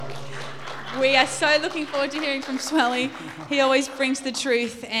We are so looking forward to hearing from Swelly. He always brings the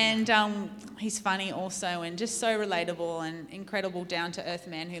truth, and he's funny also, and just so relatable and incredible down-to-earth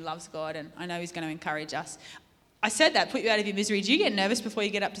man who loves God, and I know he's going to encourage us. I said that, put you out of your misery. Do you get nervous before you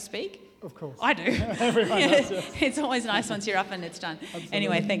get up to speak? Of course. I do. Everyone does, yes. It's always nice once you're up and it's done. Absolutely.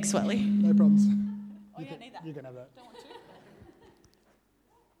 Anyway, thanks, Swelly. No problems. Oh, you don't need that. You can have that. Don't want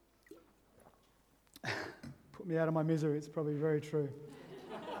to. Put me out of my misery. It's probably very true.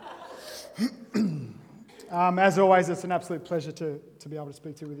 As always, it's an absolute pleasure to be able to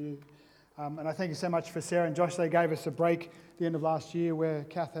speak to you with you. And I thank you so much for Sarah and Josh. They gave us a break at the end of last year where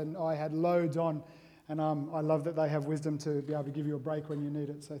Kath and I had loads on. And I love that they have wisdom to be able to give you a break when you need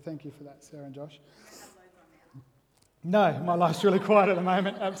it. So thank you for that, Sarah and Josh. No, my life's really quiet at the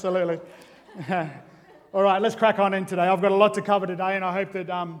moment. Absolutely. All right, let's crack on in today. I've got a lot to cover today, and I hope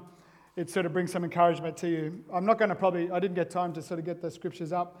that it sort of brings some encouragement to you. I'm not going to I didn't get time to sort of get the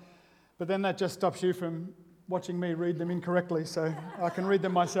scriptures up, but then that just stops you from watching me read them incorrectly, so I can read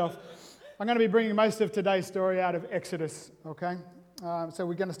them myself. I'm going to be bringing most of today's story out of Exodus, okay? So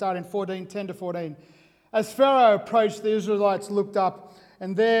we're going to start in 10 to 14. As Pharaoh approached, the Israelites looked up,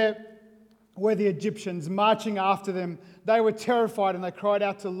 and there were the Egyptians marching after them. They were terrified, and they cried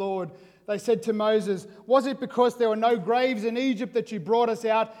out to the Lord. They said to Moses, "Was it because there were no graves in Egypt that you brought us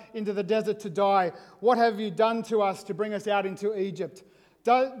out into the desert to die? What have you done to us to bring us out into Egypt?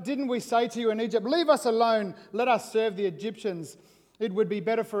 Didn't we say to you in Egypt, 'Leave us alone, let us serve the Egyptians'? It would be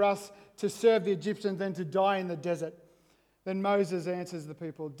better for us to serve the Egyptians than to die in the desert." Then Moses answers the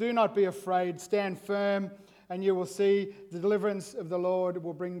people, "Do not be afraid, stand firm, and you will see the deliverance of the Lord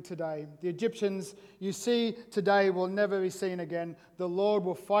will bring today. The Egyptians you see today will never be seen again. The Lord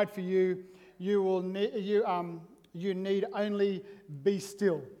will fight for you. You need only be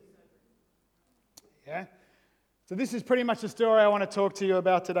still." Yeah? So this is pretty much the story I want to talk to you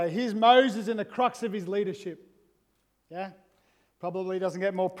about today. Here's Moses in the crux of his leadership. Yeah? Probably doesn't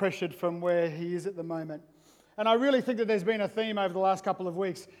get more pressured from where he is at the moment. And I really think that there's been a theme over the last couple of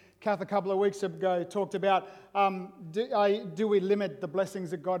weeks. Kath, a couple of weeks ago, talked about do we limit the blessings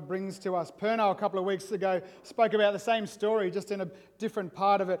that God brings to us? Perno, a couple of weeks ago, spoke about the same story, just in a different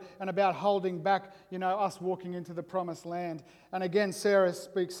part of it, and about holding back, us walking into the promised land. And again, Sarah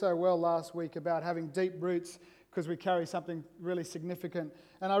speaks so well last week about having deep roots because we carry something really significant.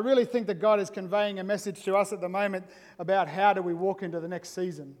 And I really think that God is conveying a message to us at the moment about how do we walk into the next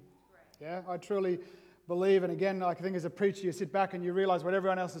season. Yeah, I truly believe, and again, I think as a preacher, you sit back and you realize what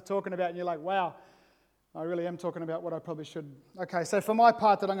everyone else is talking about, and you're like, wow, I really am talking about what I probably should. Okay, so for my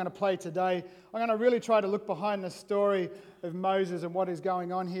part that I'm going to play today, I'm going to really try to look behind the story of Moses and what is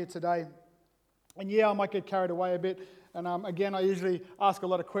going on here today. And yeah, I might get carried away a bit, and again, I usually ask a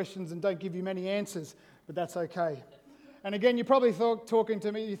lot of questions and don't give you many answers, but that's okay. And again, you're probably talking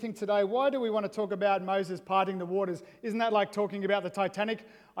to me, you think today, why do we want to talk about Moses parting the waters? Isn't that like talking about the Titanic?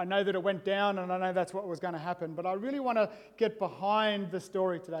 I know that it went down and I know that's what was going to happen, but I really want to get behind the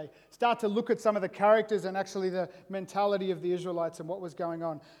story today. Start to look at some of the characters and actually the mentality of the Israelites and what was going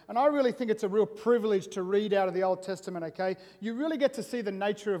on. And I really think it's a real privilege to read out of the Old Testament, okay? You really get to see the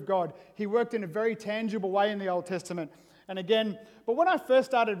nature of God. He worked in a very tangible way in the Old Testament. And again, but when I first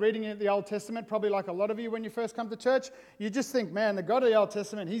started reading the Old Testament, probably like a lot of you when you first come to church, you just think, man, the God of the Old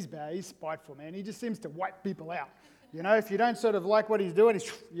Testament, he's bad, he's spiteful, man. He just seems to wipe people out. If you don't sort of like what he's doing,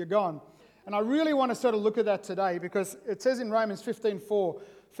 you're gone. And I really want to sort of look at that today because it says in Romans 15:4,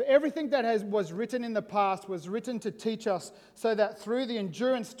 "For everything that was written in the past was written to teach us, so that through the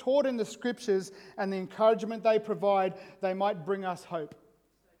endurance taught in the Scriptures and the encouragement they provide, they might bring us hope."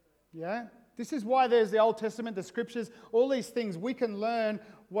 Yeah? This is why there's the Old Testament, the Scriptures, all these things. We can learn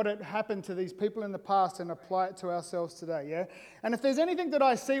what had happened to these people in the past and apply it to ourselves today, yeah? And if there's anything that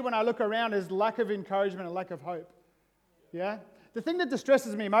I see when I look around is lack of encouragement and lack of hope, yeah? The thing that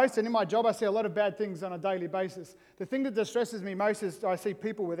distresses me most, and in my job I see a lot of bad things on a daily basis, the thing that distresses me most is I see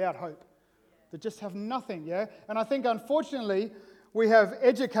people without hope, that just have nothing, yeah? And I think unfortunately we have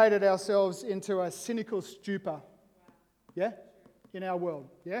educated ourselves into a cynical stupor, yeah? In our world,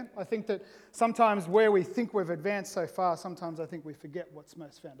 yeah? I think that sometimes where we think we've advanced so far, sometimes I think we forget what's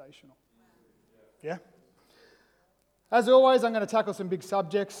most foundational. Yeah? As always, I'm going to tackle some big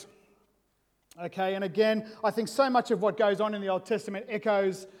subjects. Okay, and again, I think so much of what goes on in the Old Testament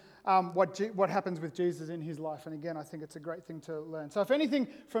echoes what happens with Jesus in his life. And again, I think it's a great thing to learn. So if anything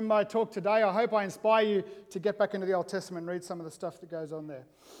from my talk today, I hope I inspire you to get back into the Old Testament and read some of the stuff that goes on there.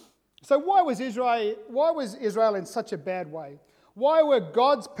 So why was Israel in such a bad way? Why were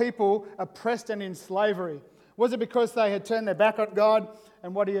God's people oppressed and in slavery? Was it because they had turned their back on God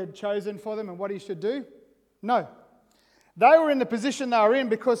and what he had chosen for them and what he should do? No. They were in the position they were in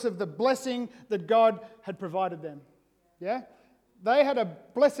because of the blessing that God had provided them. Yeah? They had a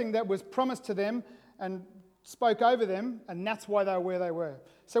blessing that was promised to them and spoke over them, and that's why they were where they were.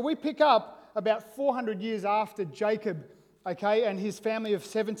 So we pick up about 400 years after Jacob, okay, and his family of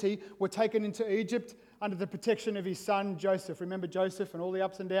 70 were taken into Egypt under the protection of his son Joseph. Remember Joseph and all the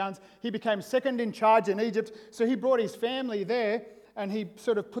ups and downs? He became second in charge in Egypt, so he brought his family there and he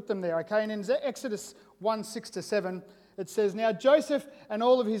sort of put them there, okay? And in Exodus 1:6-7, it says, "Now Joseph and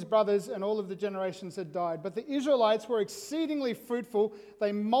all of his brothers and all of the generations had died, but the Israelites were exceedingly fruitful.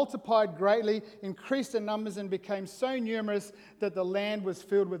 They multiplied greatly, increased in numbers, and became so numerous that the land was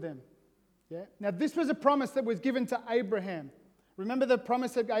filled with them." Yeah. Now this was a promise that was given to Abraham. Remember the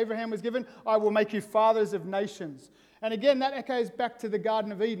promise that Abraham was given? "I will make you fathers of nations." And again, that echoes back to the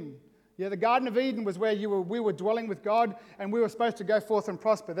Garden of Eden. Yeah, the Garden of Eden was where we were dwelling with God and we were supposed to go forth and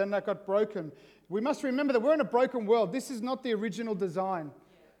prosper. Then that got broken. We must remember that we're in a broken world. This is not the original design.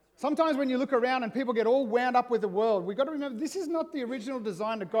 Sometimes when you look around and people get all wound up with the world, we've got to remember this is not the original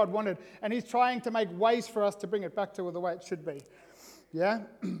design that God wanted, and He's trying to make ways for us to bring it back to the way it should be. Yeah?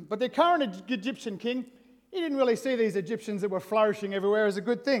 But the current Egyptian king, he didn't really see these Egyptians that were flourishing everywhere as a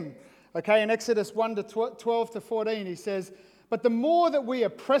good thing. Okay, in Exodus 1:12-14, he says, "But the more that we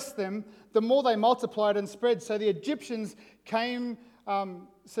oppressed them, the more they multiplied and spread. So the Egyptians came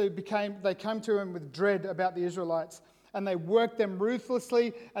to him with dread about the Israelites, and they worked them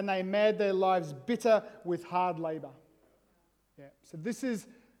ruthlessly, and they made their lives bitter with hard labor." Yeah. So this is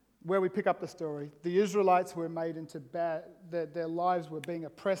where we pick up the story. The Israelites were made into bad. Their lives were being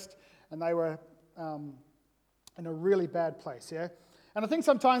oppressed, and they were in a really bad place. Yeah. And I think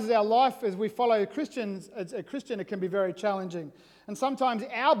sometimes in our life, as we follow Christians, as a Christian, it can be very challenging. And sometimes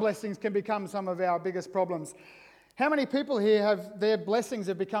our blessings can become some of our biggest problems. How many people here have their blessings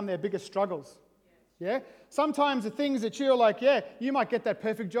have become their biggest struggles? Yeah? Sometimes the things that you're like, yeah, you might get that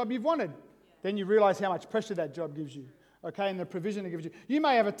perfect job you've wanted. Then you realize how much pressure that job gives you. Okay, and the provision it gives you. You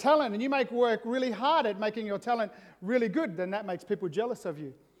may have a talent and you may work really hard at making your talent really good. Then that makes people jealous of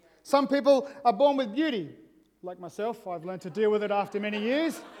you. Some people are born with beauty. Like myself, I've learned to deal with it after many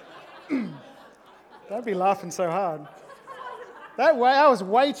years. Don't be laughing so hard. That was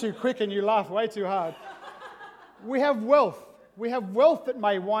way too quick and you laughed way too hard. We have wealth. We have wealth that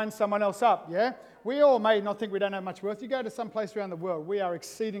may wind someone else up, yeah? We all may not think we don't have much wealth. You go to some place around the world, we are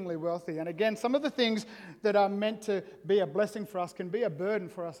exceedingly wealthy. And again, some of the things that are meant to be a blessing for us can be a burden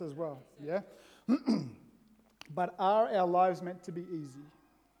for us as well, yeah? But are our lives meant to be easy?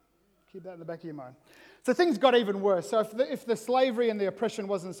 Keep that in the back of your mind. So things got even worse. So if the slavery and the oppression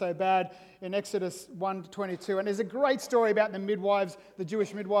wasn't so bad in Exodus 1:22, and there's a great story about the midwives, the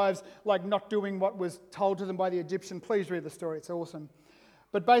Jewish midwives, like not doing what was told to them by the Egyptian. Please read the story, it's awesome.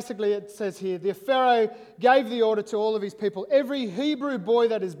 But basically it says here, the Pharaoh gave the order to all of his people, every Hebrew boy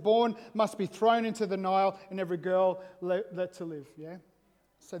that is born must be thrown into the Nile and every girl let to live, yeah?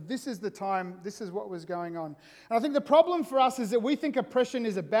 So this is the time, this is what was going on. And I think the problem for us is that we think oppression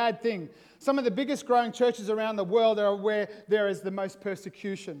is a bad thing. Some of the biggest growing churches around the world are where there is the most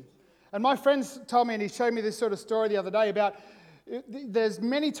persecution. And my friends told me, and he showed me this sort of story the other day about there's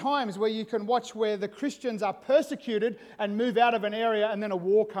many times where you can watch where the Christians are persecuted and move out of an area and then a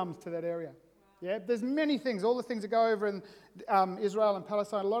war comes to that area. Yeah, there's many things, all the things that go over in Israel and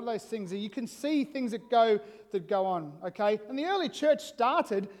Palestine, a lot of those things, you can see things that go on, okay? And the early church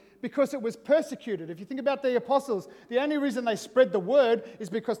started because it was persecuted. If you think about the apostles, the only reason they spread the word is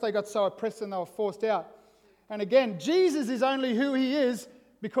because they got so oppressed and they were forced out. And again, Jesus is only who he is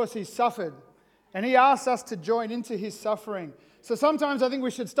because he suffered. And he asks us to join into his suffering. So sometimes I think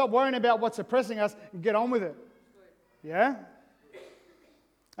we should stop worrying about what's oppressing us and get on with it. Yeah?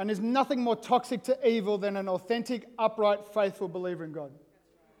 And there's nothing more toxic to evil than an authentic, upright, faithful believer in God.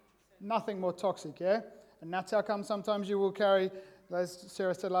 Nothing more toxic, yeah? And that's how come sometimes you will carry, as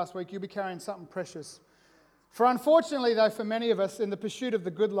Sarah said last week, you'll be carrying something precious. For unfortunately, though, for many of us, in the pursuit of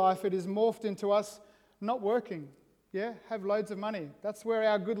the good life, it is morphed into us not working. Yeah, have loads of money. That's where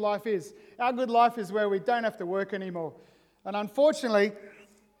our good life is. Our good life is where we don't have to work anymore. And unfortunately,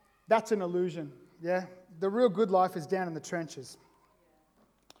 that's an illusion, yeah? The real good life is down in the trenches.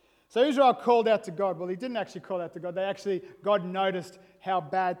 So Israel called out to God. Well, he didn't actually call out to God. God noticed how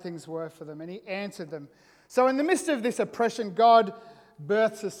bad things were for them, and he answered them. So in the midst of this oppression, God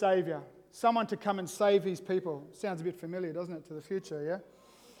births a Savior, someone to come and save his people. Sounds a bit familiar, doesn't it, to the future, yeah?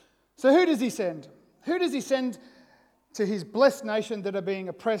 So who does he send? Who does he send to his blessed nation that are being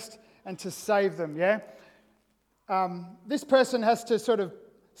oppressed and to save them, yeah? This person has to sort of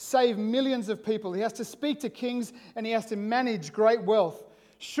save millions of people. He has to speak to kings, and he has to manage great wealth.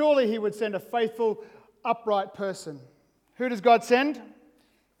 Surely he would send a faithful, upright person. Who does God send?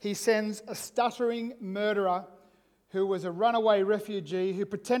 He sends a stuttering murderer who was a runaway refugee who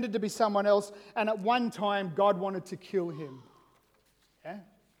pretended to be someone else, and at one time God wanted to kill him. Yeah?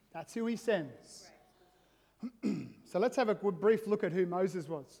 That's who he sends. So let's have a brief look at who Moses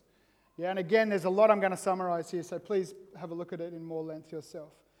was. Yeah, and again, there's a lot I'm going to summarize here, so please have a look at it in more length yourself.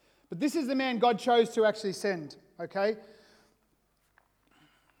 But this is the man God chose to actually send, okay?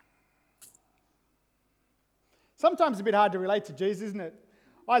 Sometimes it's a bit hard to relate to Jesus, isn't it?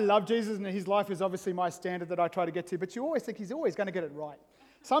 I love Jesus, and his life is obviously my standard that I try to get to, but you always think he's always going to get it right.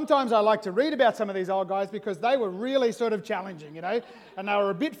 Sometimes I like to read about some of these old guys because they were really sort of challenging, you know, and they were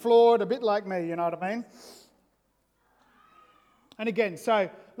a bit flawed, a bit like me, you know what I mean? And again, so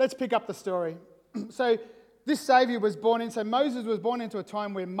let's pick up the story. So this Saviour was born in, so Moses was born into a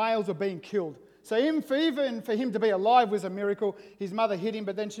time where males were being killed. So even for him to be alive was a miracle. His mother hid him,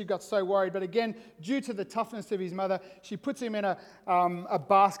 but then she got so worried. But again, due to the toughness of his mother, she puts him in a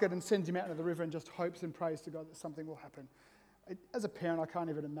basket and sends him out into the river and just hopes and prays to God that something will happen. As a parent, I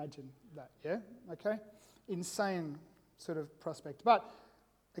can't even imagine that, yeah? Okay? Insane sort of prospect. But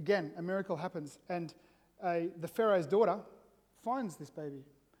again, a miracle happens, and the Pharaoh's daughter finds this baby,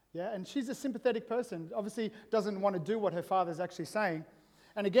 yeah? And she's a sympathetic person, obviously doesn't want to do what her father's actually saying.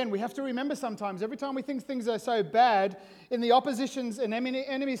 And again, we have to remember sometimes, every time we think things are so bad, in the oppositions and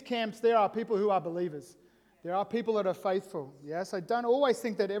enemies' camps, there are people who are believers. There are people that are faithful, yeah? So don't always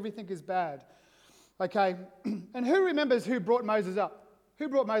think that everything is bad. Okay, and who remembers who brought Moses up? Who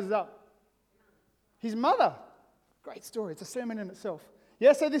brought Moses up? His mother. Great story. It's a sermon in itself.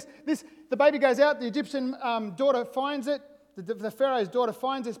 Yeah, so the baby goes out. The Egyptian daughter finds it. The Pharaoh's daughter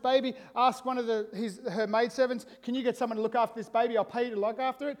finds this baby. Asks one of her maidservants, "Can you get someone to look after this baby? I'll pay you to look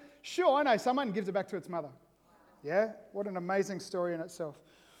after it." Sure, I know someone. And gives it back to its mother. Yeah, what an amazing story in itself.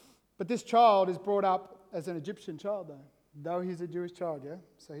 But this child is brought up as an Egyptian child, though he's a Jewish child, yeah?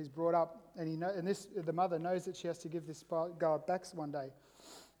 So he's brought up, and the mother knows that she has to give this guy back one day.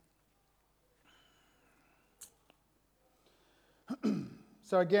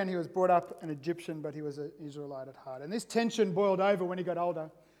 So again, he was brought up an Egyptian, but he was an Israelite at heart. And this tension boiled over when he got older,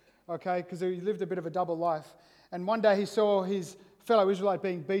 okay, because he lived a bit of a double life. And one day he saw his fellow Israelite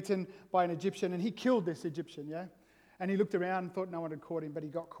being beaten by an Egyptian, and he killed this Egyptian, yeah? And he looked around and thought no one had caught him, but he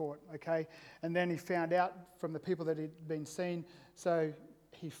got caught, okay? And then he found out from the people that he'd been seen, so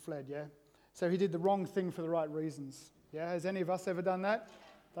he fled, yeah? So he did the wrong thing for the right reasons, yeah? Has any of us ever done that?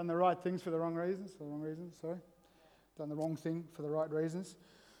 Done the right things for the wrong reasons? Done the wrong thing for the right reasons.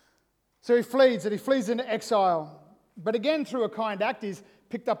 So he flees, and he flees into exile. But again, through a kind act, he's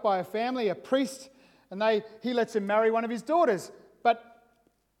picked up by a family, a priest, and he lets him marry one of his daughters. But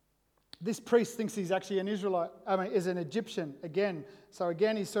this priest thinks he's actually is an Egyptian again. So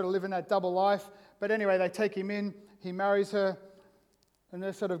again, he's sort of living that double life. But anyway, they take him in, he marries her, and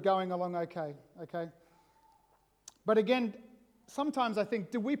they're sort of going along okay. But again, sometimes I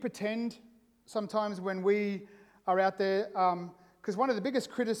think, do we pretend sometimes when we are out there? Because one of the biggest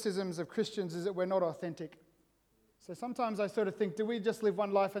criticisms of Christians is that we're not authentic. So sometimes I sort of think, do we just live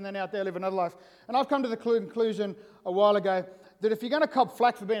one life and then out there live another life? And I've come to the conclusion a while ago that if you're going to cop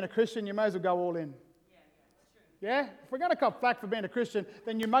flack for being a Christian, you may as well go all in. Yeah? If we're going to cop flack for being a Christian,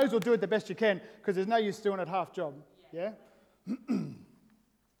 then you may as well do it the best you can, because there's no use doing it half job. Yeah?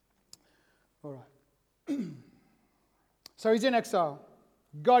 All right. So he's in exile.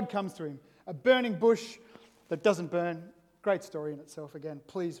 God comes to him. A burning bush that doesn't burn. Great story in itself again.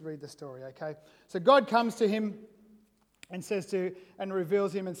 Please read the story, okay? So God comes to him and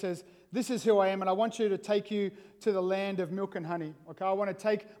reveals him and says, "This is who I am, and I want you to take you to the land of milk and honey. Okay, I want to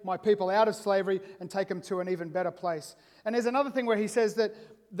take my people out of slavery and take them to an even better place." And there's another thing where he says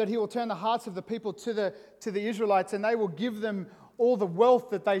that he will turn the hearts of the people to the Israelites, and they will give them all the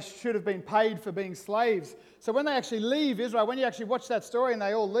wealth that they should have been paid for being slaves. So when they actually leave Israel, when you actually watch that story and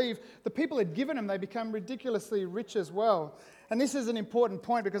they all leave, the people had given them, they become ridiculously rich as well. And this is an important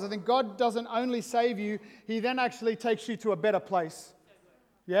point, because I think God doesn't only save you, he then actually takes you to a better place.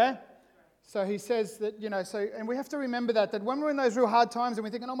 Yeah? So he says that, and we have to remember that when we're in those real hard times and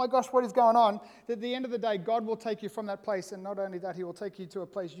we're thinking, oh my gosh, what is going on? That at the end of the day, God will take you from that place. And not only that, he will take you to a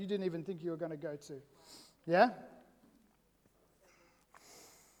place you didn't even think you were going to go to. Yeah?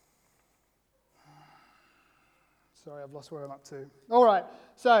 Sorry, I've lost where I'm up to. All right,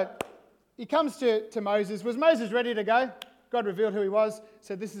 so he comes to Moses. Was Moses ready to go? God revealed who he was,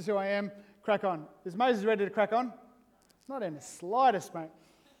 said, "This is who I am, crack on." Is Moses ready to crack on? Not in the slightest, mate.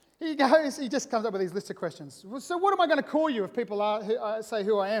 He just comes up with these list of questions. So what am I going to call you if people say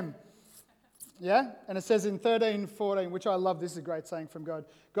who I am? Yeah? And it says in 13:14, which I love, this is a great saying from God.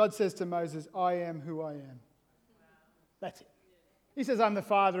 God says to Moses, "I am who I am." That's it. He says, I'm the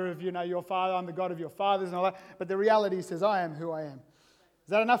father of, your father, I'm the God of your fathers and all that. But the reality, he says, I am who I am. Is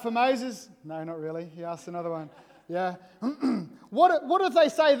that enough for Moses? No, not really. He asks another one. Yeah. What if they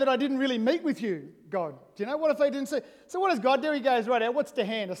say that I didn't really meet with you, God? Do you know? What if they didn't say? So what does God do? He goes, right out, what's the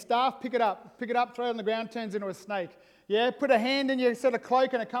hand? A staff, pick it up, throw it on the ground, turns into a snake. Yeah, put a hand in your sort of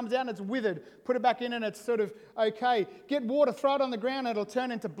cloak and it comes out and it's withered. Put it back in and it's sort of okay. Get water, throw it on the ground and it'll turn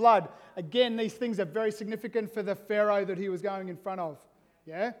into blood. Again, these things are very significant for the Pharaoh that he was going in front of.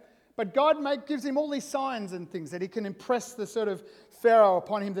 Yeah? But God gives him all these signs and things that he can impress the sort of Pharaoh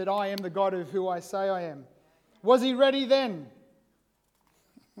upon him that I am the God of who I say I am. Was he ready then?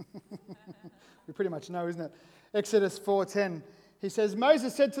 We pretty much know, isn't it? Exodus 4:10. He says,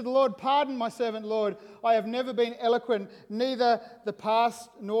 Moses said to the Lord, pardon my servant Lord, I have never been eloquent, neither the past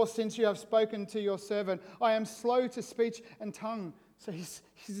nor since you have spoken to your servant. I am slow to speech and tongue. So he's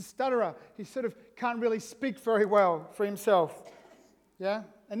a stutterer. He sort of can't really speak very well for himself. Yeah?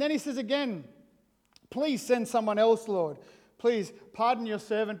 And then he says again, please send someone else, Lord. Please pardon your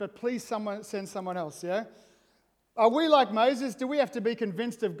servant, but please send someone else. Yeah? Are we like Moses? Do we have to be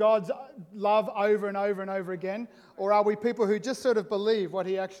convinced of God's love over and over and over again? Or are we people who just sort of believe what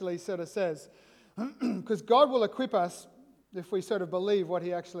he actually sort of says? Because God will equip us if we sort of believe what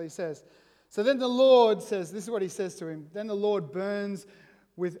he actually says. So then the Lord says, this is what he says to him. Then the Lord burns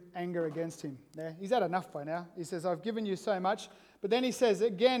with anger against him. Yeah, he's had enough by now. He says, I've given you so much. But then he says,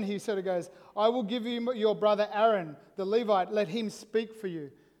 again, he sort of goes, I will give you your brother Aaron, the Levite. Let him speak for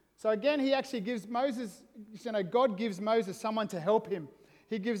you. So again, he actually gives Moses, God gives Moses someone to help him.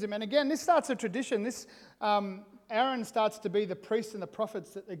 He gives him, and again, this starts a tradition. Aaron starts to be the priests and the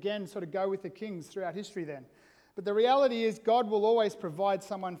prophets that again sort of go with the kings throughout history then. But the reality is God will always provide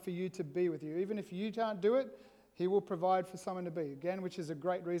someone for you to be with you. Even if you can't do it, he will provide for someone to be. Again, which is a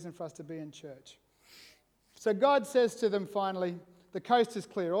great reason for us to be in church. So God says to them finally, the coast is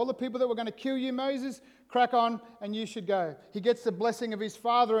clear. All the people that were going to kill you, Moses, crack on and you should go. He gets the blessing of his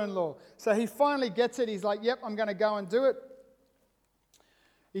father-in-law. So he finally gets it. He's like, yep, I'm going to go and do it.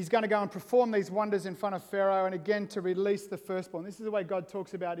 He's going to go and perform these wonders in front of Pharaoh and again to release the firstborn. This is the way God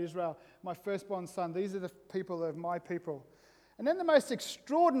talks about Israel. My firstborn son. These are the people of my people. And then the most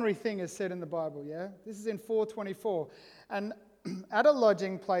extraordinary thing is said in the Bible, yeah? This is in 4:24. And at a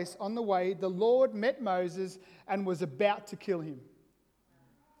lodging place on the way, the Lord met Moses and was about to kill him.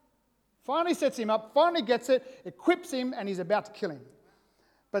 Finally sets him up, finally gets it, equips him, and he's about to kill him.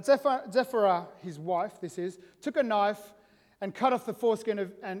 But Zipporah, his wife, took a knife and cut off the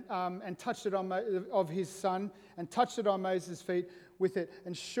foreskin and touched it of his son and touched it on Moses' feet with it.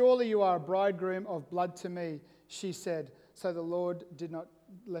 And surely you are a bridegroom of blood to me, she said. So the Lord did not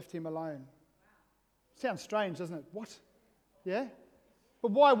left him alone. Sounds strange, doesn't it? What? Yeah?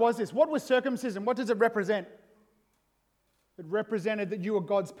 But why was this? What was circumcision? What does it represent? It represented that you are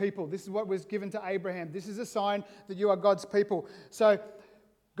God's people. This is what was given to Abraham. This is a sign that you are God's people. So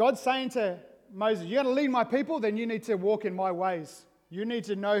God's saying to Moses, you're going to lead my people, then you need to walk in my ways. You need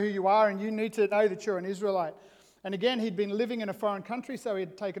to know who you are and you need to know that you're an Israelite. And again, he'd been living in a foreign country, so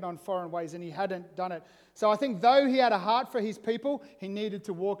he'd taken on foreign ways and he hadn't done it. So I think though he had a heart for his people, he needed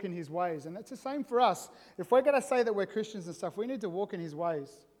to walk in his ways. And that's the same for us. If we're going to say that we're Christians and stuff, we need to walk in his ways.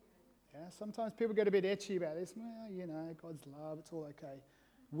 Yeah, sometimes people get a bit etchy about this. Well, God's love, it's all okay.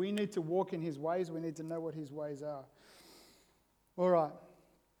 We need to walk in his ways. We need to know what his ways are. All right.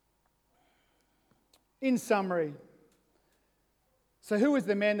 In summary, so who was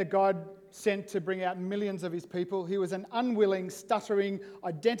the man that God sent to bring out millions of his people? He was an unwilling, stuttering,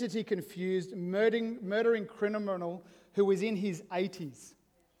 identity-confused, murdering criminal who was in his 80s.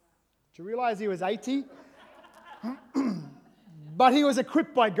 Do you realize he was 80? But he was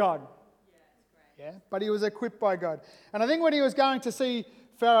equipped by God. Yeah, but he was equipped by God. And I think when he was going to see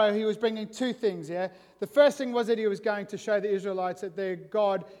Pharaoh, he was bringing two things, yeah? The first thing was that he was going to show the Israelites that their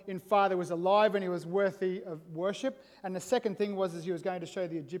God in Father was alive and he was worthy of worship. And the second thing was he was going to show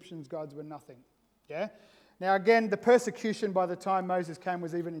the Egyptians' gods were nothing, yeah? Now again, the persecution by the time Moses came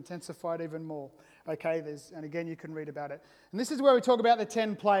was even intensified even more. Okay, and again, you can read about it. And this is where we talk about the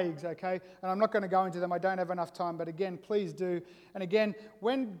 10 plagues, okay? And I'm not going to go into them. I don't have enough time. But again, please do. And again,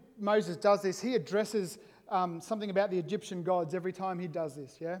 when Moses does this, he addresses something about the Egyptian gods every time he does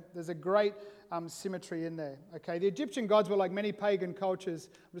this, yeah? There's a great symmetry in there, okay? The Egyptian gods were like many pagan cultures.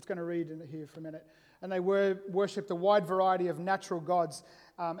 I'm just going to read in here for a minute. And they worshipped a wide variety of natural gods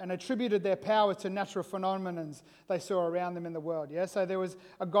and attributed their power to natural phenomena they saw around them in the world. Yeah, so there was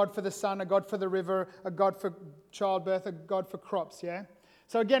a god for the sun, a god for the river, a god for childbirth, a god for crops. Yeah,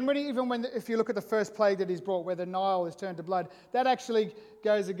 So again, if you look at the first plague that he's brought, where the Nile is turned to blood, that actually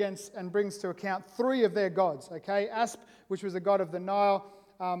goes against and brings to account 3 of their gods, okay? Asp, which was the god of the Nile,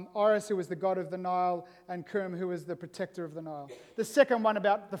 Horus, who was the god of the Nile, and Kerm, who was the protector of the Nile. The second one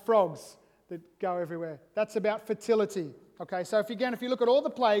about the frogs that go everywhere, that's about fertility, okay? So if you look at all the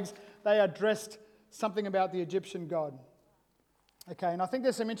plagues, they addressed something about the Egyptian god. Okay, and I think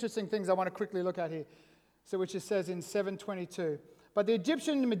there's some interesting things I want to quickly look at here. So which it says in 7:22. But the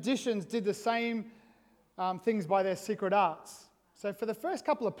Egyptian magicians did the same things by their secret arts. So for the first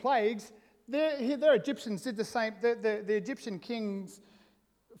couple of plagues, their Egyptians did the same. The Egyptian king's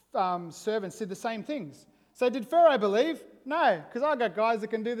servants did the same things. So did Pharaoh believe? No, because I got guys that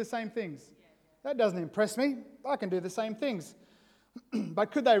can do the same things. That doesn't impress me. I can do the same things.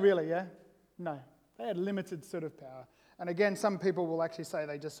 But could they really? Yeah? No. They had limited sort of power. And again, some people will actually say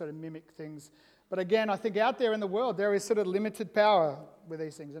they just sort of mimic things. But again, I think out there in the world, there is sort of limited power with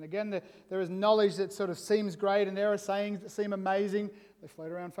these things. And again, there is knowledge that sort of seems great, and there are sayings that seem amazing. They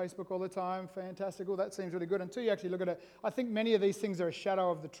float around Facebook all the time, fantastical, that seems really good. Until you actually look at it, I think many of these things are a shadow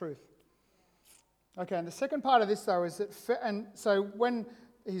of the truth. Okay, and the second part of this, though, is that, and so when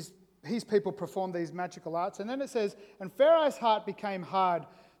his people performed these magical arts, and then it says, and Pharaoh's heart became hard,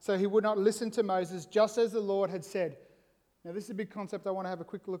 so he would not listen to Moses, just as the Lord had said. Now, this is a big concept I want to have a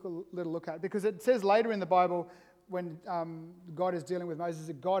quick little look at, because it says later in the Bible, when God is dealing with Moses,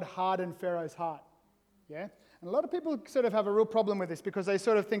 that God hardened Pharaoh's heart. Yeah? And a lot of people sort of have a real problem with this, because they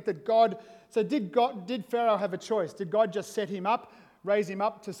sort of think that did Pharaoh have a choice? Did God just set him up, raise him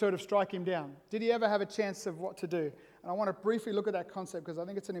up to sort of strike him down? Did he ever have a chance of what to do? And I want to briefly look at that concept, because I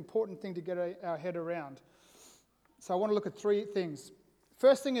think it's an important thing to get our head around. So I want to look at 3 things.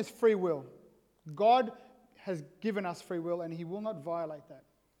 First thing is free will. God has given us free will, and he will not violate that.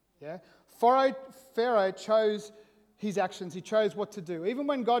 Yeah? Pharaoh chose his actions. He chose what to do. Even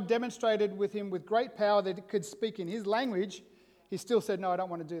when God demonstrated with him with great power that he could speak in his language, he still said, no, I don't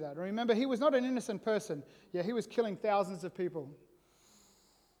want to do that. And remember, he was not an innocent person. Yeah, he was killing thousands of people.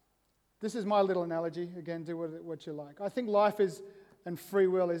 This is my little analogy. Again, do what you like. I think life and free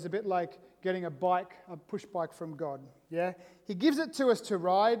will is a bit like getting a push bike from God. Yeah? He gives it to us to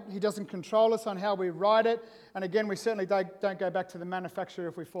ride. He doesn't control us on how we ride it. And again, we certainly don't go back to the manufacturer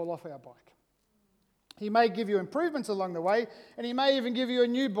if we fall off our bike. He may give you improvements along the way, and he may even give you a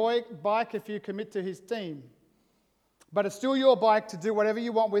new bike if you commit to his team. But it's still your bike to do whatever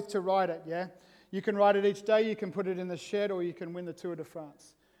you want with to ride it, yeah? You can ride it each day, you can put it in the shed, or you can win the Tour de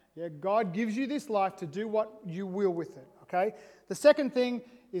France. Yeah, God gives you this life to do what you will with it, okay? The second thing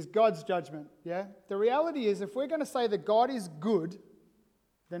is God's judgment, yeah? The reality is, if we're going to say that God is good,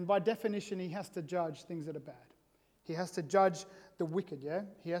 then by definition he has to judge things that are bad. He has to judge the wicked, yeah?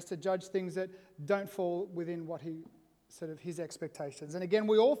 He has to judge things that don't fall within what his expectations. And again,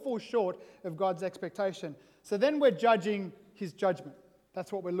 we all fall short of God's expectation. So then we're judging his judgment.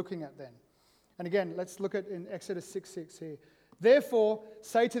 That's what we're looking at then. And again, let's look at in Exodus 6:6 here. Therefore,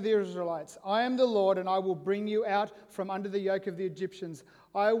 say to the Israelites, I am the Lord, and I will bring you out from under the yoke of the Egyptians.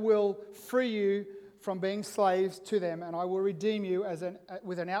 I will free you from being slaves to them, and I will redeem you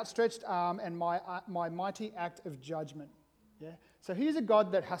with an outstretched arm and my mighty act of judgment. Yeah. So he's a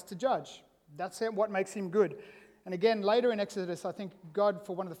God that has to judge. That's what makes him good. And again, later in Exodus, I think God,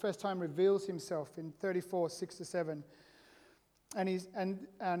 for one of the first time, reveals himself in 34:6-7. And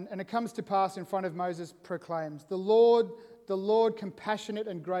it comes to pass in front of Moses, proclaims, the Lord, compassionate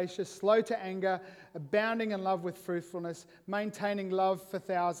and gracious, slow to anger, abounding in love with truthfulness, maintaining love for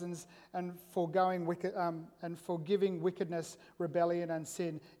thousands, and forgiving wickedness, rebellion, and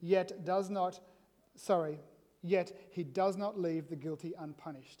sin. Yet he does not leave the guilty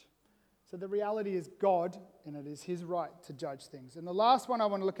unpunished. So the reality is God, and it is his right to judge things. And the last one I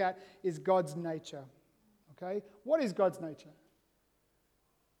want to look at is God's nature. Okay? What is God's nature?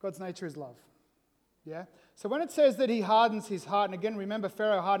 God's nature is love. Yeah? So when it says that he hardens his heart, and again, remember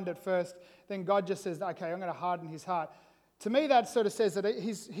Pharaoh hardened it first, then God just says, okay, I'm going to harden his heart. To me, that sort of says that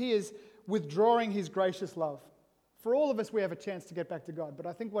he is withdrawing his gracious love. For all of us, we have a chance to get back to God. But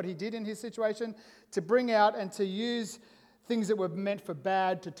I think what he did in his situation, to bring out and to use things that were meant for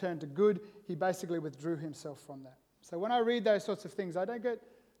bad to turn to good, he basically withdrew himself from that. So when I read those sorts of things, I don't get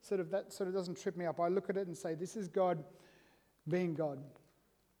that doesn't trip me up. I look at it and say, this is God being God.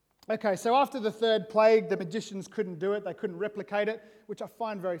 Okay, so after the third plague, the magicians couldn't do it. They couldn't replicate it, which I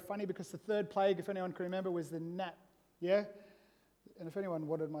find very funny, because the third plague, if anyone can remember, was the gnat. Yeah? And if anyone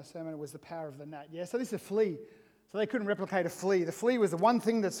wanted my sermon, it was the power of the gnat. Yeah? So this is a flea. So they couldn't replicate a flea. The flea was the one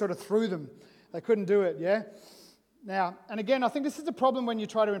thing that sort of threw them. They couldn't do it, yeah? Now, and again, I think this is the problem when you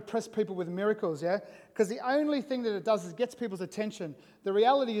try to impress people with miracles, yeah? Because the only thing that it does is gets people's attention. The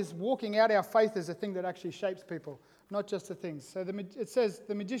reality is walking out our faith is the thing that actually shapes people, not just the things. So it says,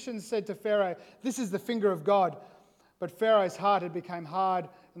 the magicians said to Pharaoh, "This is the finger of God." But Pharaoh's heart had become hard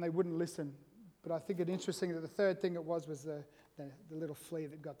and they wouldn't listen. But I think it's interesting that the third thing it was the little flea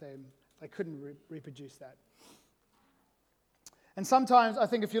that got them. They couldn't reproduce that. And sometimes I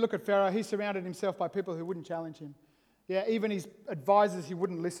think if you look at Pharaoh, he surrounded himself by people who wouldn't challenge him. Yeah, even his advisors he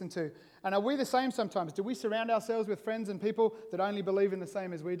wouldn't listen to. And are we the same sometimes? Do we surround ourselves with friends and people that only believe in the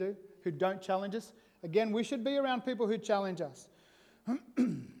same as we do, who don't challenge us? Again, we should be around people who challenge us.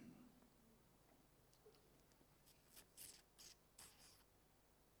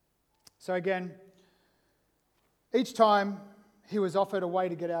 So again, each time he was offered a way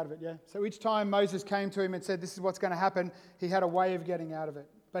to get out of it, yeah? So each time Moses came to him and said, "This is what's going to happen," he had a way of getting out of it.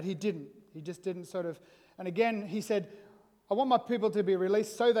 But he didn't. He just didn't sort of... And again, he said, "I want my people to be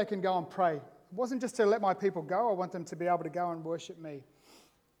released so they can go and pray." It wasn't just to let my people go. I want them to be able to go and worship me.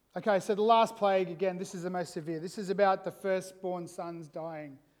 Okay, so the last plague, again, this is the most severe. This is about the firstborn sons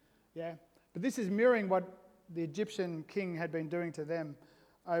dying, yeah? But this is mirroring what the Egyptian king had been doing to them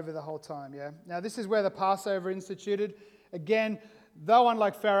over the whole time, yeah? Now, this is where the Passover instituted. Again, though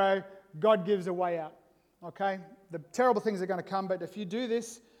unlike Pharaoh, God gives a way out, okay? The terrible things are going to come, but if you do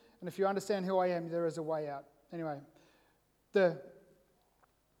this, and if you understand who I am, there is a way out. Anyway, the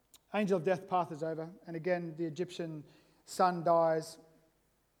angel of death path is over, and again, the Egyptian son dies,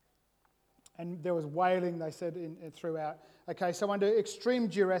 and there was wailing, they said, throughout. Okay, so under extreme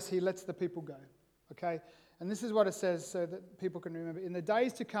duress, he lets the people go, okay? And this is what it says so that people can remember. "In the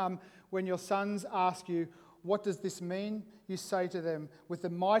days to come, when your sons ask you, 'What does this mean?' you say to them, 'With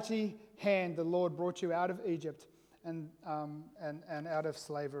the mighty hand the Lord brought you out of Egypt and out of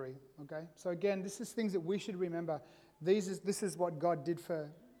slavery.'" Okay? So again, this is things that we should remember. This is what God did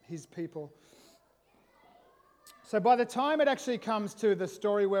for his people. So by the time it actually comes to the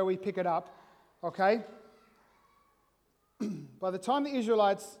story where we pick it up, okay, by the time the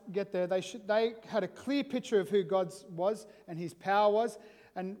Israelites get there, they had a clear picture of who God was and his power was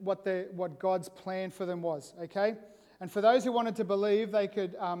and what God's plan for them was, okay? And for those who wanted to believe,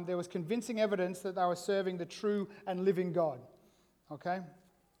 there was convincing evidence that they were serving the true and living God, okay?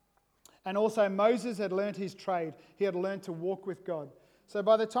 And also Moses had learned his trade. He had learned to walk with God. So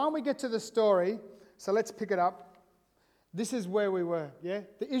by the time we get to the story, so let's pick it up. This is where we were, yeah?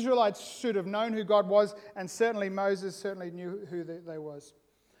 The Israelites should have known who God was, and certainly Moses certainly knew who they was.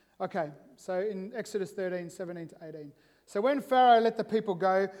 Okay, so in Exodus 13, 17 to 18. "So when Pharaoh let the people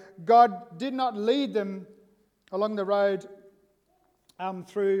go, God did not lead them along the road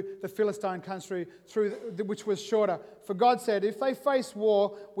through the Philistine country, which was shorter. For God said, if they face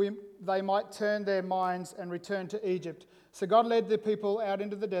war, they might turn their minds and return to Egypt. So God led the people out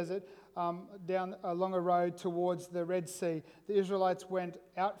into the desert, down along a road towards the Red Sea. The Israelites went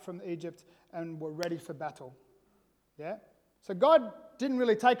out from Egypt and were ready for battle. Yeah? So God didn't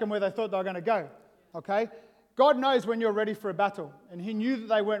really take them where they thought they were going to go. Okay? God knows when you're ready for a battle, and he knew that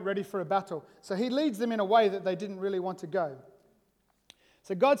they weren't ready for a battle. So he leads them in a way that they didn't really want to go.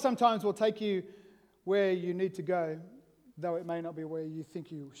 So God sometimes will take you where you need to go, though it may not be where you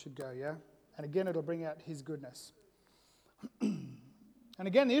think you should go, yeah? And again, it'll bring out his goodness. And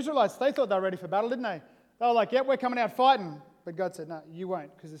again, the Israelites, they thought they were ready for battle, didn't they? They were like, yep, we're coming out fighting. But God said, no, you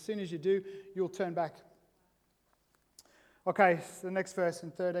won't, because as soon as you do, you'll turn back. Okay, so the next verse in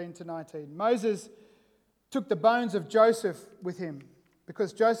 13 to 19. Moses took the bones of Joseph with him,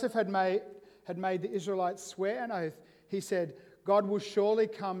 because Joseph had made the Israelites swear an oath. He said, God will surely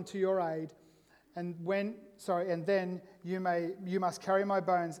come to your aid, and then you must carry my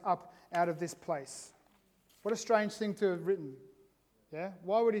bones up out of this place. What a strange thing to have written. Yeah?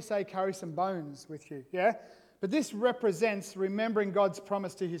 Why would he say carry some bones with you? Yeah? But this represents remembering God's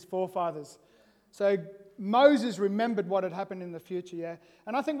promise to his forefathers. So Moses remembered what had happened in the future, yeah?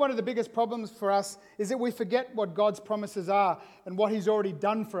 And I think one of the biggest problems for us is that we forget what God's promises are and what he's already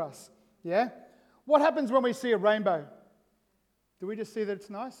done for us, yeah? What happens when we see a rainbow? Do we just see that it's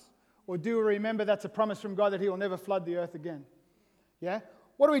nice? Or do we remember that's a promise from God that he will never flood the earth again? Yeah?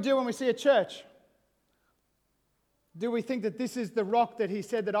 What do we do when we see a church? Do we think that this is the rock that he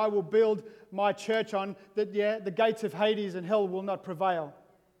said that I will build my church on, that, yeah, the gates of Hades and hell will not prevail?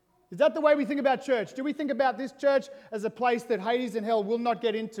 Is that the way we think about church? Do we think about this church as a place that Hades and hell will not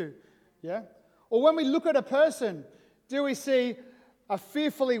get into? Yeah? Or when we look at a person, do we see a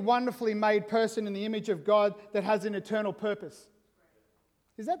fearfully, wonderfully made person in the image of God that has an eternal purpose?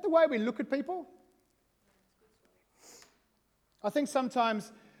 Is that the way we look at people? I think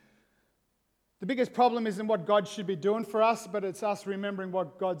sometimes The biggest problem isn't what God should be doing for us, but it's us remembering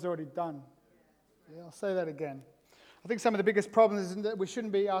what God's already done. Yeah, I'll say that again. I think some of the biggest problems isn't that we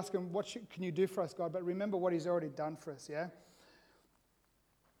shouldn't be asking, can you do for us, God? But remember what he's already done for us, yeah?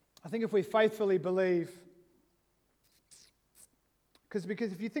 I think if we faithfully believe, because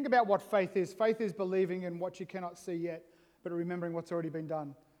if you think about what faith is believing in what you cannot see yet, but remembering what's already been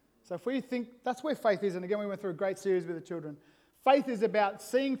done. So if we think, that's where faith is, and again we went through a great series with the children. Faith is about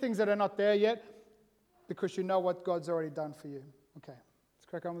seeing things that are not there yet because you know what God's already done for you. Okay, let's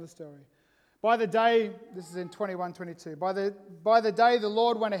crack on with the story. By the day, this is in 21:22. By the day the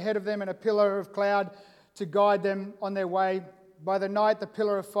Lord went ahead of them in a pillar of cloud to guide them on their way. By the night the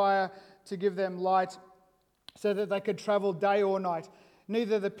pillar of fire to give them light so that they could travel day or night.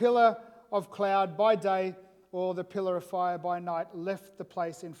 Neither the pillar of cloud by day or the pillar of fire by night left the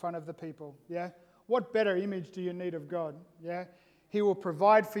place in front of the people. Yeah? What better image do you need of God? Yeah? He will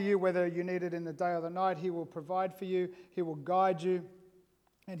provide for you whether you need it in the day or the night. He will provide for you. He will guide you.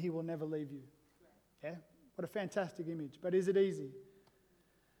 And he will never leave you. Yeah? What a fantastic image. But is it easy?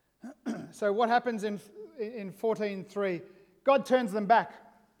 So what happens in 14:3? God turns them back.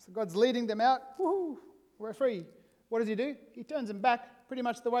 So God's leading them out. Woohoo, we're free. What does he do? He turns them back pretty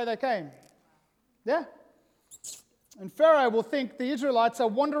much the way they came. Yeah? And Pharaoh will think the Israelites are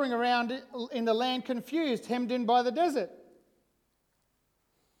wandering around in the land confused, hemmed in by the desert.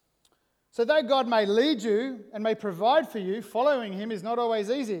 So though God may lead you and may provide for you, following him is not always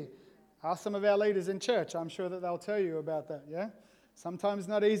easy. Ask some of our leaders in church. I'm sure that they'll tell you about that, yeah? Sometimes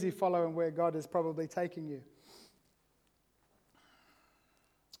not easy following where God is probably taking you.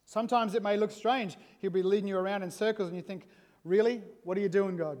 Sometimes it may look strange. He'll be leading you around in circles and you think, really? What are you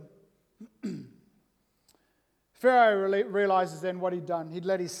doing, God? Pharaoh realizes then what he'd done. He'd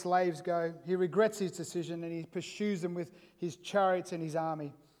let his slaves go. He regrets his decision and he pursues them with his chariots and his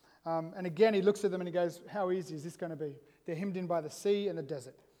army. And again, he looks at them and he goes, how easy is this going to be? They're hemmed in by the sea and the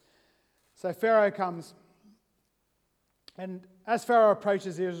desert. So Pharaoh comes. And as Pharaoh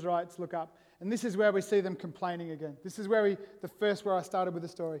approaches, the Israelites look up. And this is where we see them complaining again. This is where I started with the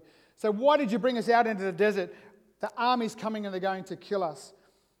story. So why did you bring us out into the desert? The army's coming and they're going to kill us.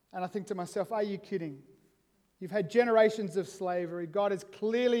 And I think to myself, are you kidding? You've had generations of slavery. God has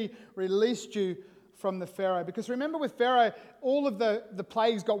clearly released you from the Pharaoh. Because remember with Pharaoh, all of the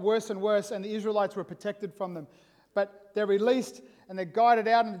plagues got worse and worse and the Israelites were protected from them. But they're released and they're guided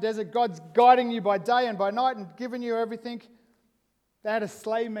out in the desert. God's guiding you by day and by night and giving you everything. They had a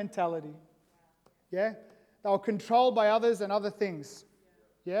slave mentality. Yeah? They were controlled by others and other things.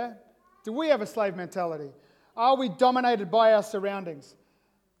 Yeah? Do we have a slave mentality? Are we dominated by our surroundings?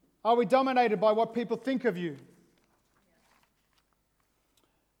 Are we dominated by what people think of you?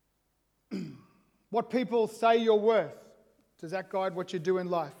 What people say you're worth? Does that guide what you do in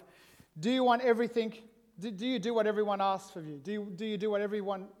life? Do you want everything? Do you do what everyone asks of you? Do you do what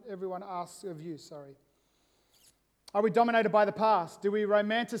everyone asks of you? Sorry. Are we dominated by the past? Do we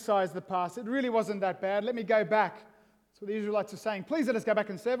romanticize the past? It really wasn't that bad. Let me go back. That's what the Israelites are saying. Please let us go back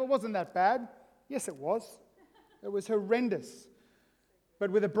and serve. It wasn't that bad. Yes, it was. It was horrendous.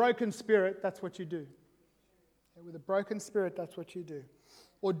 But with a broken spirit, that's what you do. And with a broken spirit, that's what you do.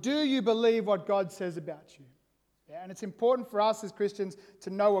 Or do you believe what God says about you? Yeah, and it's important for us as Christians to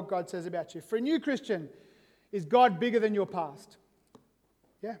know what God says about you. For a new Christian, is God bigger than your past?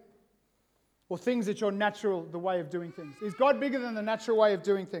 Yeah. Or things that you're natural, the way of doing things. Is God bigger than the natural way of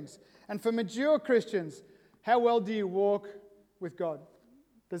doing things? And for mature Christians, how well do you walk with God?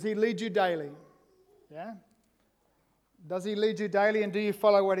 Does he lead you daily? Yeah. Does he lead you daily and do you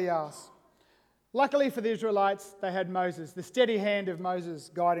follow what he asks? Luckily for the Israelites, they had Moses, the steady hand of Moses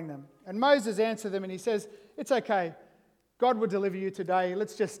guiding them. And Moses answered them and he says, it's okay. God will deliver you today.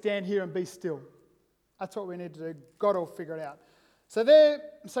 Let's just stand here and be still. That's what we need to do. God will figure it out.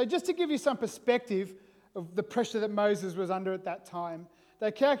 So just to give you some perspective of the pressure that Moses was under at that time,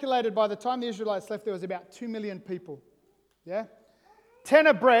 they calculated by the time the Israelites left, there was about 2 million people. Yeah? 10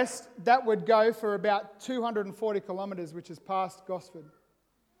 abreast, that would go for about 240 kilometres, which is past Gosford.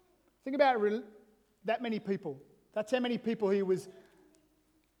 Think about that many people. That's how many people he was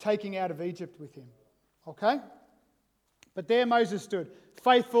taking out of Egypt with him. Okay? But there Moses stood,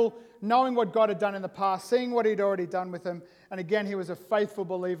 faithful, knowing what God had done in the past, seeing what he'd already done with him. And again, he was a faithful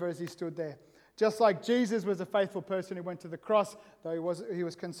believer as he stood there. Just like Jesus was a faithful person who went to the cross, though he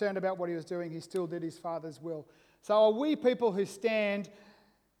was concerned about what he was doing, he still did his Father's will. So are we people who stand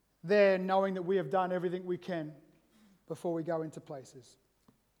there knowing that we have done everything we can before we go into places?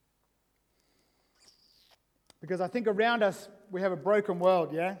 Because I think around us we have a broken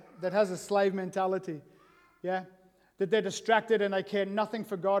world, yeah, that has a slave mentality, yeah. that they're distracted and they care nothing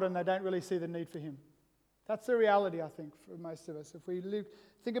for God and they don't really see the need for Him. That's the reality, I think, for most of us. If we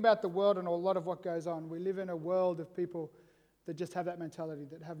think about the world and a lot of what goes on, we live in a world of people that just have that mentality,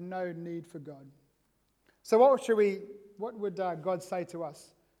 that have no need for God. So what would God say to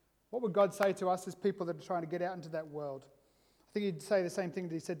us? What would God say to us as people that are trying to get out into that world? I think He'd say the same thing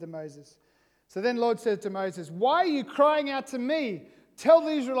that He said to Moses. So then Lord said to Moses, "Why are you crying out to me? Tell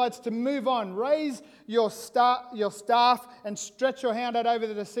the Israelites to move on. Raise your staff and stretch your hand out over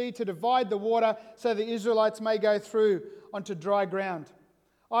the sea to divide the water so the Israelites may go through onto dry ground.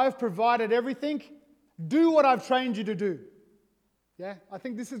 I have provided everything. Do what I've trained you to do." Yeah, I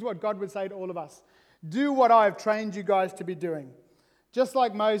think this is what God would say to all of us. Do what I've trained you guys to be doing. Just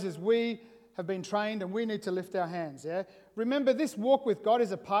like Moses, we have been trained and we need to lift our hands. Yeah. Remember, this walk with God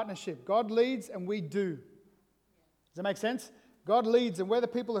is a partnership. God leads and we do. Does that make sense? God leads and we're the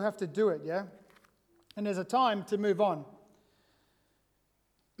people who have to do it, yeah? And there's a time to move on.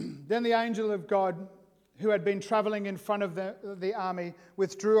 Then the angel of God, who had been traveling in front of the army,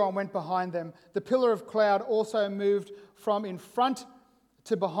 withdrew and went behind them. The pillar of cloud also moved from in front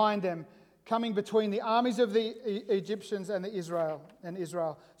to behind them, coming between the armies of the Egyptians and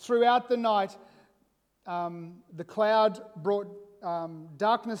Israel. Throughout the night, the cloud brought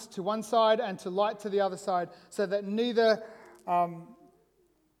darkness to one side and to light to the other side, so that neither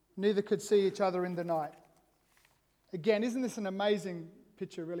could see each other in the night. Again, isn't this an amazing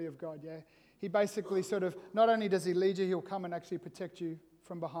picture really of God, yeah? He basically sort of, not only does He lead you, He'll come and actually protect you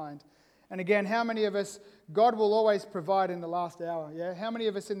from behind. And again, how many of us, God will always provide in the last hour, yeah? How many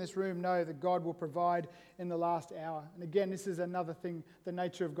of us in this room know that God will provide in the last hour? And again, this is another thing, the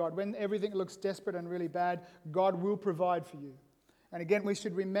nature of God. When everything looks desperate and really bad, God will provide for you. And again, we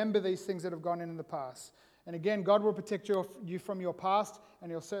should remember these things that have gone in the past. And again, God will protect you from your past, and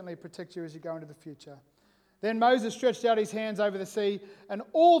He'll certainly protect you as you go into the future. Then Moses stretched out his hands over the sea, and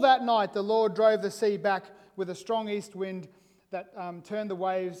all that night the Lord drove the sea back with a strong east wind that turned the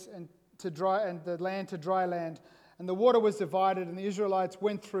waves and the land to dry land. And the water was divided, and the Israelites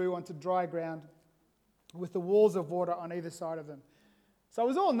went through onto dry ground with the walls of water on either side of them. So it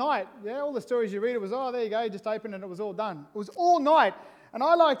was all night. Yeah, all the stories you read, it was, oh, there you go, just opened and it was all done. It was all night. And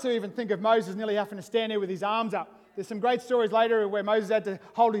I like to even think of Moses nearly having to stand there with his arms up. There's some great stories later where Moses had to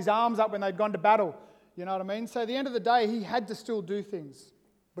hold his arms up when they'd gone to battle. You know what I mean? So at the end of the day, he had to still do things.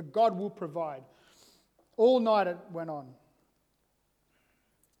 But God will provide. All night it went on.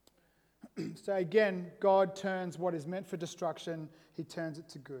 So again, God turns what is meant for destruction, He turns it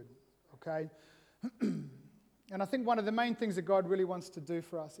to good. Okay? And I think one of the main things that God really wants to do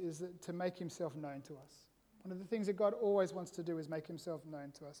for us is to make Himself known to us. One of the things that God always wants to do is make Himself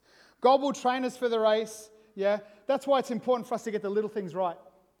known to us. God will train us for the race. Yeah? That's why it's important for us to get the little things right.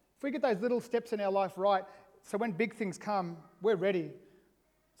 If we get those little steps in our life right, so when big things come, we're ready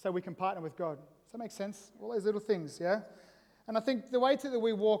so we can partner with God. Does that make sense? All those little things, yeah? And I think the way that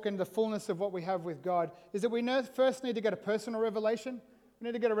we walk in the fullness of what we have with God is that we first need to get a personal revelation. We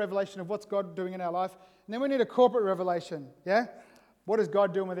need to get a revelation of what's God doing in our life. And then we need a corporate revelation, yeah? What is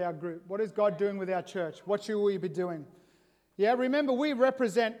God doing with our group? What is God doing with our church? What should we be doing? Yeah, remember, we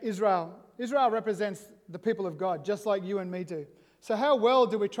represent Israel. Israel represents the people of God, just like you and me do. So how well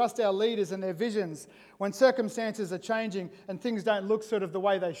do we trust our leaders and their visions when circumstances are changing and things don't look sort of the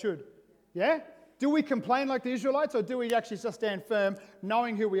way they should? Yeah? Do we complain like the Israelites, or do we actually just stand firm,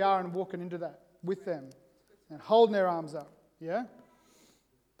 knowing who we are and walking into that with them and holding their arms up? Yeah?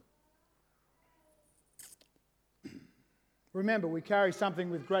 Remember, we carry something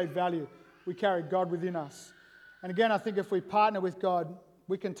with great value. We carry God within us. And again, I think if we partner with God,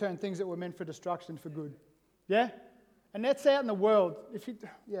 we can turn things that were meant for destruction for good. Yeah? And that's out in the world.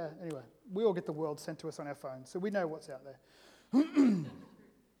 Anyway, we all get the world sent to us on our phones, so we know what's out there.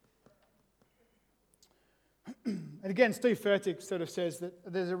 And again, Steve Furtick sort of says that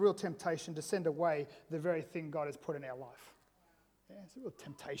there's a real temptation to send away the very thing God has put in our life. Yeah, it's a real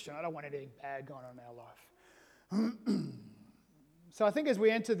temptation. I don't want anything bad going on in our life. So I think as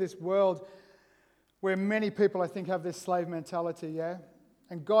we enter this world where many people, I think, have this slave mentality, yeah?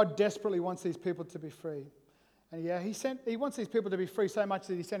 And God desperately wants these people to be free. And yeah, He wants these people to be free so much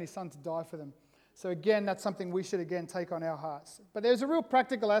that He sent His Son to die for them. So again, that's something we should again take on our hearts. But there's a real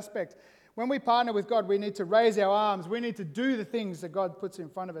practical aspect. When we partner with God, we need to raise our arms. We need to do the things that God puts in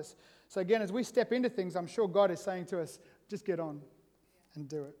front of us. So again, as we step into things, I'm sure God is saying to us, just get on and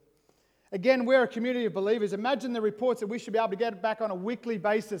do it. Again, we're a community of believers. Imagine the reports that we should be able to get back on a weekly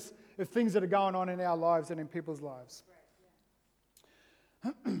basis of things that are going on in our lives and in people's lives.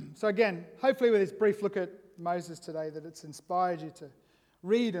 So again, hopefully with this brief look at Moses today, that it's inspired you to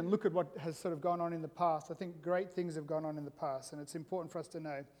read and look at what has sort of gone on in the past. I think great things have gone on in the past, and it's important for us to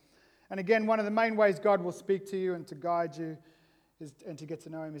know. And again, one of the main ways God will speak to you and to guide you and to get to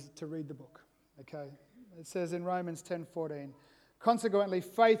know him is to read the book. Okay? It says in Romans 10:14, consequently,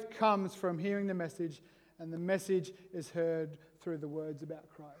 faith comes from hearing the message, and the message is heard through the words about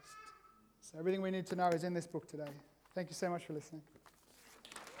Christ. So everything we need to know is in this book today. Thank you so much for listening.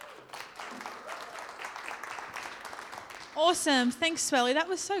 Awesome. Thanks, Swelly. That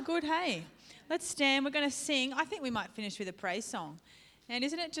was so good, hey? Let's stand. We're going to sing. I think we might finish with a praise song. And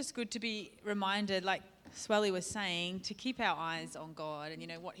isn't it just good to be reminded, like Swelly was saying, to keep our eyes on God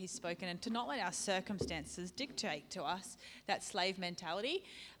and, what he's spoken, and to not let our circumstances dictate to us that slave mentality.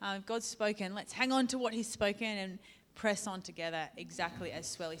 If God's spoken, let's hang on to what he's spoken and press on together exactly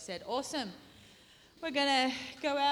as Swelly said. Awesome. We're going to go out.